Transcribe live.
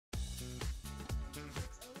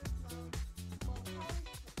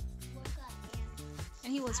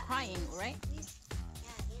he was crying, right? Yeah,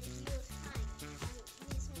 and he was crying.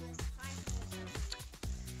 And he was crying.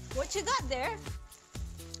 What you got there?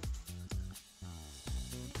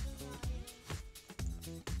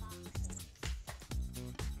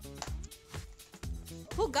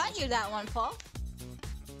 Who got you that one, Paul?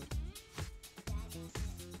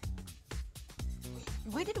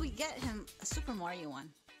 Where did we get him a Super Mario one,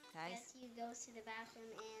 guys? Yes, he goes to the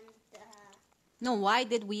bathroom and No, why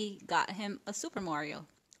did we got him a Super Mario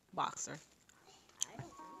boxer? I don't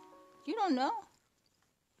know. You don't know?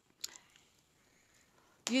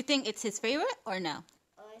 Do you think it's his favorite or no?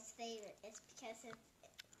 Oh, his favorite. It's because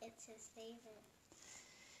it's his favorite.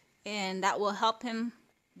 And that will help him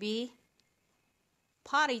be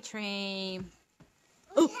potty trained.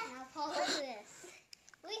 Oh, yeah. Now, Paul, look at this.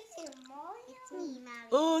 Wait, it's me, Mario.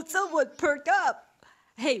 Oh, someone perked up.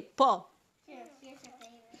 Hey, Paul. Here's your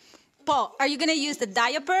favorite. Paul, are you going to use the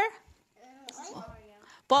diaper? Mario.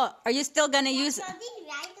 Paul, are you still going to use... So the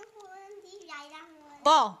right one.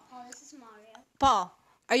 Paul, Oh, this is Mario. Paul,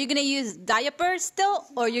 are you going to use diapers still,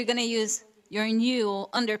 or you're going to use your new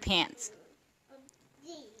underpants?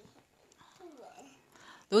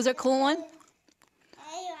 Those are cool ones?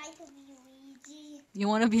 I like to be Luigi. You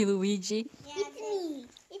want to be Luigi? Yeah,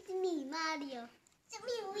 it's me, Mario. It's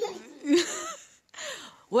me, Luigi.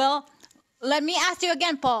 Well, let me ask you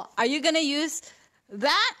again, Paul. Are you going to use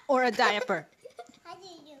that or a diaper? How do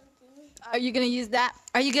you do it? Are you going to use that?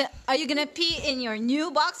 Are you going to pee in your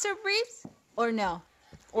new boxer briefs or no?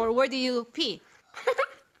 Or where do you pee?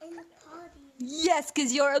 In the potty. Yes,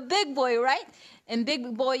 because you're a big boy, right? And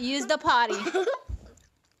big boy use the potty.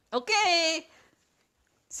 Okay.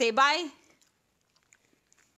 Say bye.